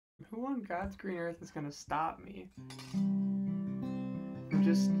Who on God's green earth is gonna stop me from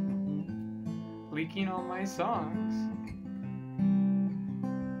just leaking all my songs?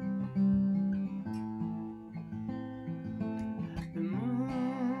 The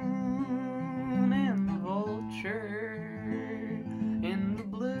moon and the vulture in the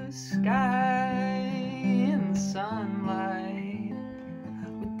blue sky, in the sunlight,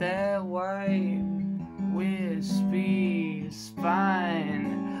 with that white wispy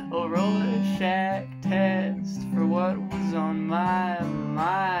spine. A Rorschach test for what was on my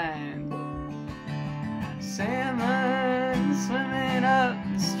mind. Salmon swimming up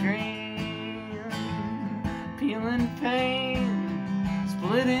the stream, peeling paint,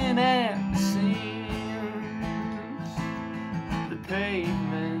 splitting at the seams. The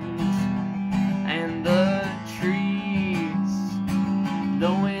pavement and the trees,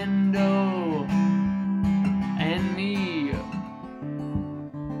 the window and me.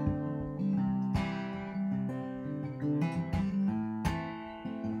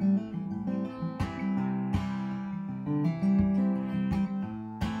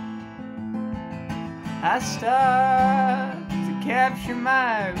 I stopped to capture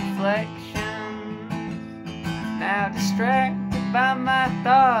my reflection, now distracted by my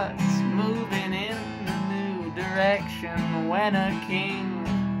thoughts, moving in a new direction, when a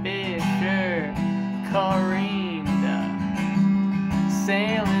kingfisher careened,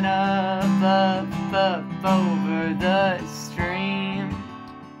 sailing up over the stream.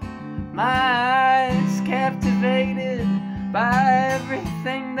 My eyes captivated by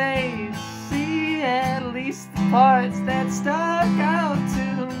everything they see, at least the parts that stuck out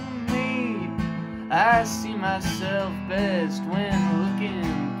to me. I see myself best when looking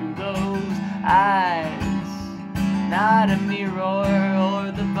through those eyes, not a mirror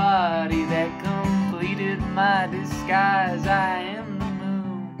or the body that completed my disguise. I am the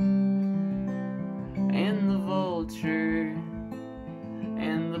moon and the vulture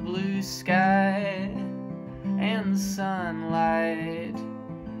and the blue sky and the sunlight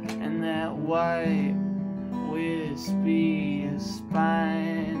and that white wispy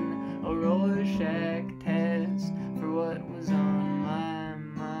spine. A Rorschach test for what was on